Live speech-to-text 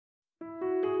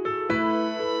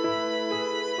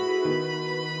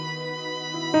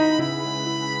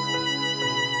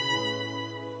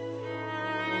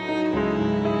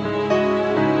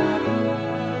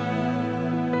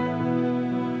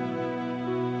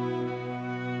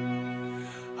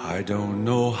I don't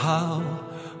know how,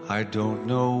 I don't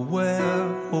know where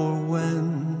or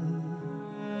when.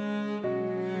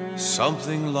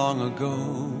 Something long ago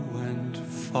and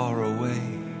far away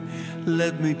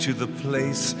led me to the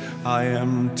place I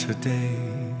am today.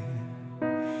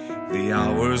 The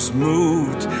hours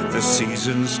moved, the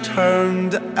seasons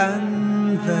turned,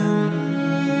 and then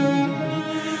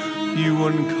you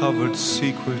uncovered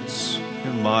secrets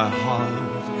in my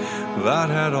heart that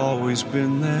had always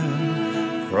been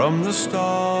there from the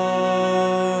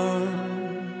start.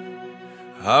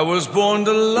 I was born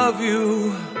to love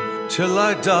you till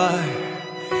I die,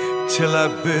 till I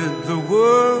bid the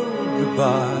world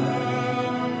goodbye.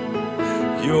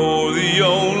 You're the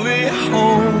only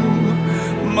home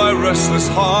my restless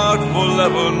heart will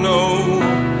ever know.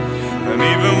 And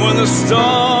even when the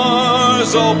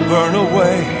stars all burn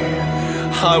away,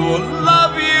 I will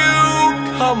love you,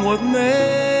 come what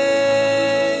may.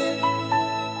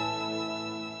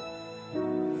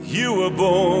 You were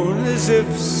born as if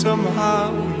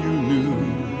somehow you knew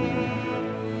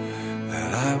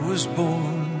that I was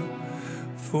born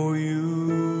for you.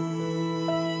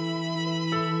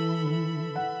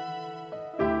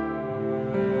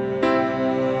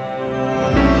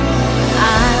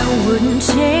 I wouldn't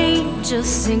change a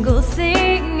single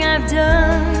thing I've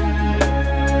done.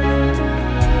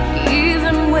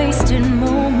 Even wasted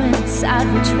moments I'd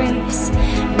retrace,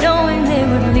 knowing they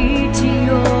would lead to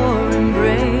your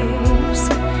embrace.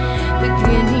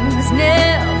 Beginnings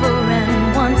never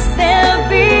end once they're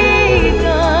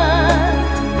begun.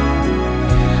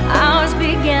 Ours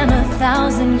began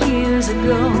 1,000 years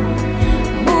ago,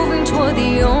 moving toward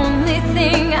the only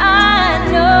thing I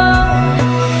know.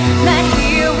 That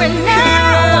here and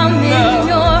now I'm in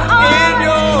your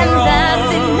arms, and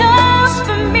that's enough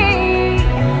for me.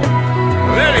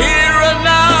 That here and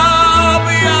now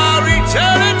be our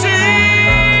eternity.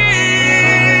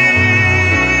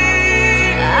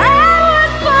 I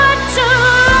was born to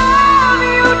love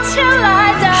you till I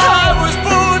die. I was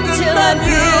born to till I love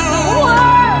you. bid the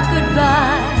world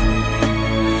goodbye.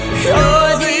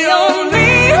 You're the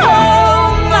only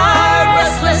home my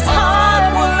restless heart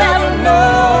will ever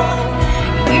know.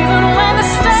 Even when the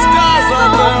stars all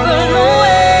burn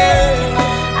away,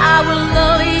 I will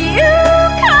love you,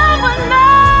 come what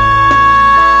may.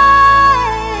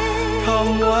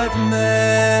 Come what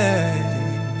may.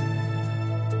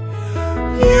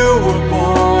 You were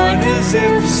born as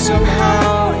if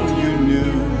somehow you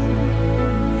knew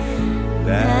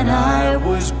that I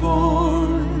was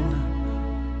born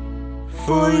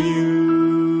for you.